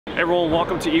Hey everyone,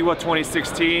 welcome to IWA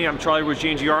 2016. I'm Charlie with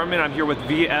G&G Armament. I'm here with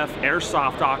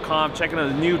VFAirsoft.com, checking out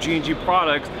the new G&G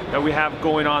products that we have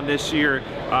going on this year.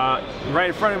 Right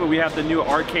in front of me, we have the new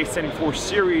RK74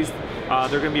 series.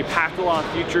 They're going to be packed with a lot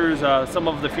of features. Some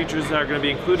of the features that are going to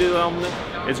be included on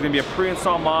them is going to be a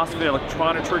pre-installed MOSFET,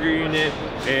 electronic trigger unit,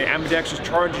 an ambidextrous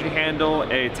charging handle,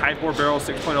 a Type 4 barrel,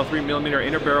 6.03mm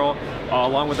inner barrel,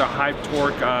 along with a high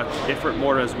torque different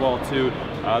motor as well too.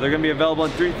 They're going to be available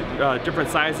in three different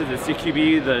sizes: the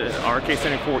CQB, the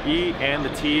RK74E, and the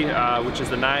T, which is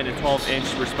the 9 and 12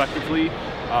 inch respectively.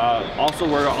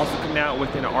 We're also coming out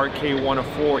with an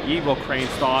RK104 Evo crane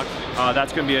stock.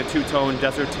 That's going to be a two-tone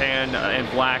desert tan and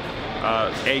black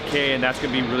AK, and that's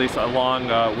going to be released along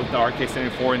with the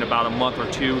RK74 in about a month or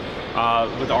two.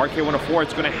 With the RK104,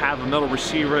 it's going to have a metal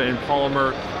receiver and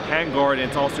polymer handguard, and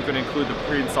it's also going to include the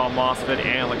pre-installed MOSFET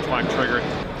and electronic trigger.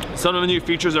 Some of the new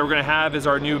features that we're going to have is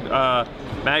our new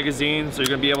magazine, so you're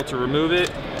going to be able to remove it,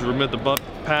 remove the butt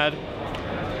pad,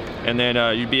 and then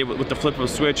you'd be able, with the flip of a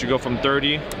switch, you go from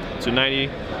 30 to 90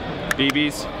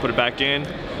 BBs, put it back in,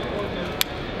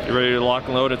 you're ready to lock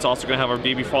and load. It's also going to have our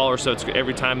BB follower, so it's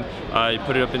every time you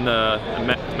put it up in the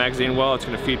magazine well, it's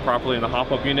going to feed properly in the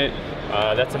hop-up unit.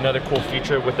 That's another cool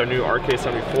feature with our new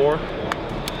RK74.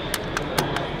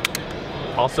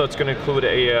 Also, it's going to include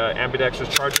a ambidextrous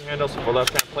charging handle, so for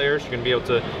left-hand players, you're going to be able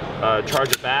to charge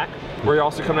it back. We're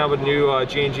also coming out with new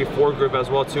G&G foregrip as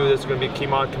well too. This is going to be key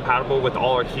mod compatible with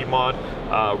all our key mod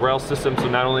rail systems, so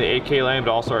not only AK line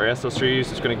but also our SL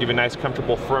series. It's going to give you a nice,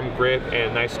 comfortable, firm grip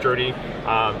and nice sturdy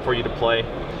for you to play.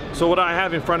 So what I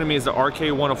have in front of me is the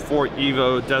RK104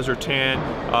 Evo Desert Tan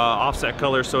offset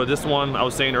color. So this one, I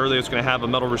was saying earlier, it's going to have a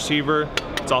metal receiver.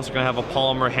 It's also going to have a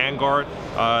polymer handguard,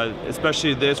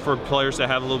 especially this for players that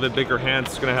have a little bit bigger hands.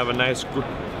 It's going to have a nice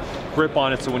grip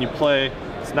on it, so when you play,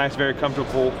 it's nice, very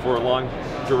comfortable for a long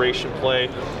duration play.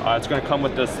 It's going to come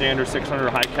with the standard 600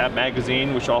 high cap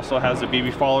magazine, which also has a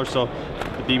BB follower, so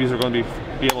the BBs are going to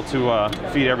be able to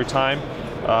feed every time.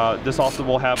 This also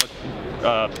will have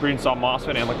a pre-installed MOSFET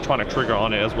and electronic trigger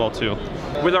on it as well too.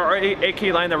 With our AK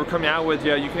line that we're coming out with,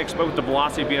 you can expect the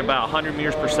velocity being about 100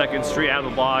 meters per second straight out of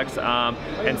the box,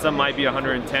 and some might be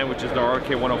 110, which is the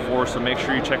RK104, so make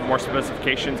sure you check more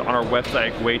specifications on our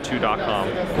website, way2.com.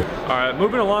 Alright,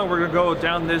 moving along, we're going to go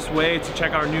down this way to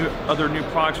check out our other new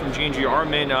products from G&G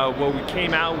Armament. What we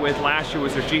came out with last year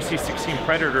was our GC16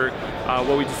 Predator.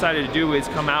 What we decided to do is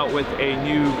come out with a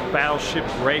new Battleship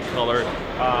Gray color.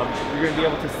 You're going to be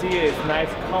able to see it. It's a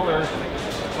nice color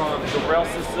from the rail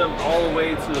system all the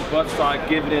way to the buttstock,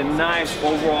 giving it a nice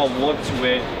overall look to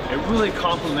it. It really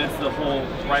complements the whole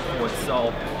rifle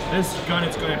itself. This gun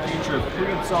is going to feature a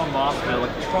pre-installed MOSFET,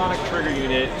 electronic trigger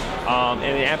unit, and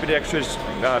the ambidextrous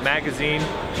magazine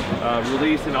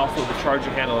release, and also the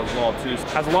charging handle as well too. It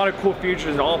has a lot of cool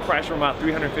features, and all priced from about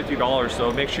 $350,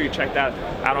 so make sure you check that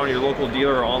out on your local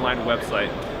dealer or online website.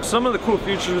 Some of the cool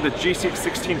features of the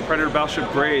GC16 Predator Battleship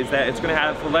Gray is that it's going to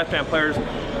have, for left-hand players,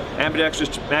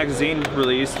 ambidextrous magazine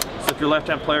release, so if you're a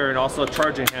left-hand player, and also a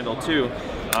charging handle too.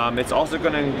 It's also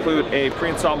going to include a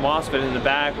pre-installed MOSFET in the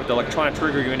back with the electronic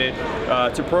trigger unit.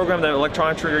 To program the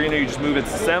electronic trigger unit, you just move it to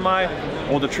semi,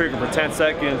 hold the trigger for 10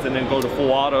 seconds, and then go to full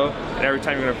auto. And every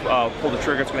time you're going to pull the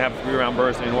trigger, it's going to have a 3-round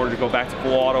burst. And in order to go back to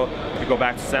full auto, you go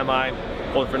back to semi,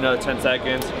 hold it for another 10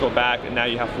 seconds, go back, and now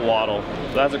you have full auto.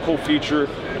 So that's a cool feature.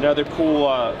 Another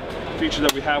cool feature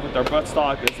that we have with our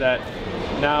buttstock is that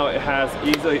now it has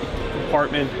easy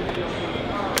compartment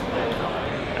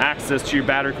access to your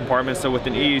battery compartment, so with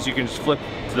an ease you can just flip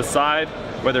to the side,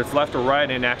 whether it's left or right,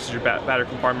 and access your battery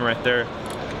compartment right there.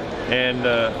 And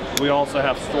we also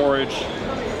have storage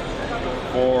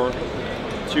for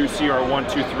 2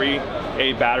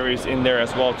 CR123A batteries in there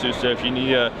as well too, so if you need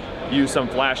to use some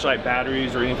flashlight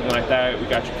batteries or anything like that, we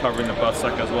got you covered in the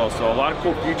buttstock as well. So a lot of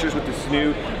cool features with this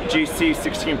new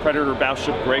GC16 Predator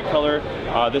Battleship Gray color.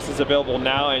 This is available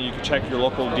now, and you can check your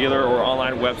local dealer or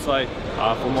online website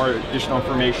for more additional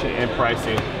information and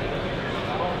pricing.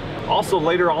 Also,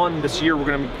 later on this year, we're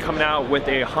going to be coming out with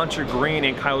a Hunter Green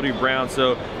and Coyote Brown.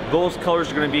 So those colors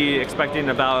are going to be expecting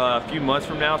about a few months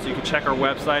from now, so you can check our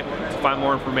website to find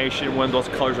more information when those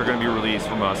colors are going to be released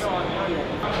from us.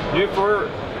 New for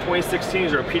 2016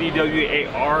 is our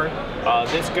PDW AR.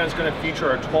 This gun is going to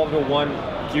feature a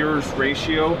 12-to-1 gears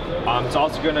ratio. It's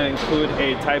also going to include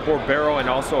a Type 4 barrel and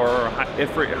also our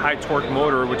high torque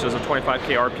motor, which is a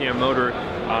 25K RPM motor.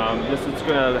 This is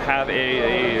going to have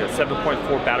a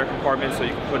 7.4 battery compartment, so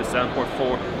you can put a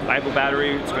 7.4 IWA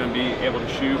battery. It's going to be able to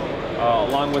shoot.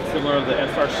 Along with similar to the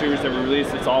SR series that we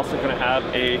released, it's also going to have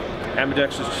a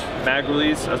ambidextrous mag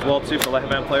release as well too for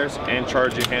left-hand players, and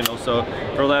charging handle. So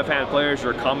for left-hand players,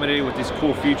 you're accommodated with these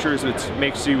cool features, which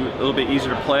makes you a little bit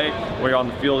easier to play when you're on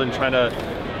the field and trying to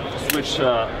switch.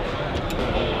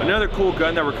 Another cool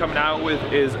gun that we're coming out with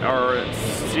is our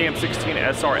CM16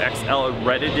 SR-XL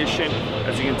Red Edition.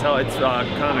 As you can tell, it's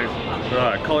kind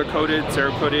of color-coded,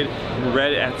 Cerakoted,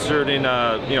 red at certain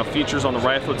features on the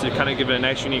rifle to kind of give it a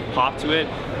nice, unique pop to it.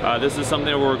 This is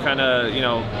something where we're kind of,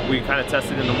 we kind of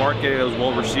tested in the market. It was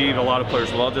well received. A lot of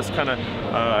players love this kind of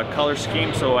color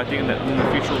scheme. So I think that in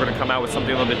the future we're going to come out with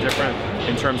something a little bit different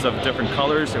in terms of different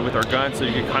colors and with our guns. So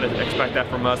you can kind of expect that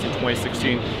from us in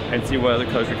 2016 and see what other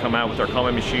colors we come out with our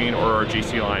combat machine or our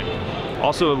GC line.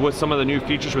 Also, with some of the new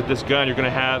features with this gun, you're going to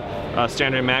have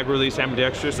standard mag release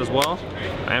ambidextrous as well,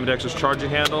 ambidextrous charging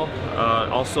handle,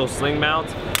 also sling mount,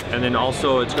 and then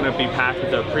also it's going to be packed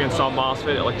with a pre-installed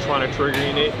MOSFET electronic trigger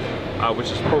unit,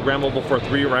 which is programmable for a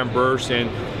 3-round burst. And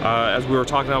as we were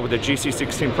talking about with the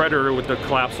GC16 Predator with the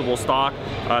collapsible stock,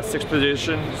 6th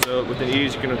position, so with an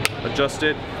ease you can adjust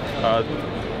it.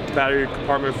 Battery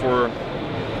compartment for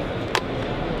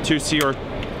 2C or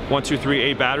 1, 2, 3,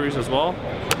 8 batteries as well.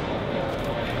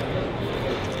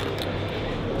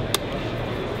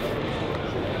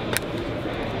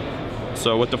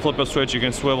 So with the flip-up switch, you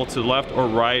can swivel to the left or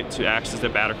right to access the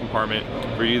battery compartment.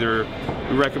 We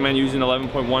recommend using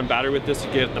 11.1 battery with this to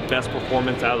get the best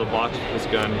performance out of the box with this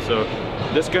gun. So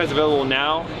this gun is available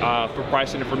now. For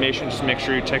price and information, just make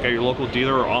sure you check out your local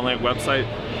dealer or online website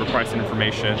for price and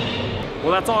information.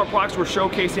 Well, that's all our products we're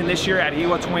showcasing this year at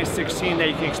IWA 2016 that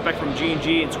you can expect from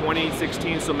G&G in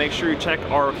 2016. So make sure you check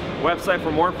our website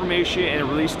for more information and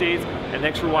release dates. And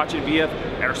thanks for watching via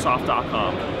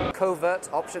airsoft.com. Covert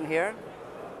option here.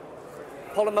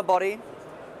 Polymer body,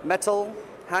 metal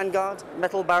handguard,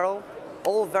 metal barrel,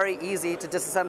 all very easy to disassemble.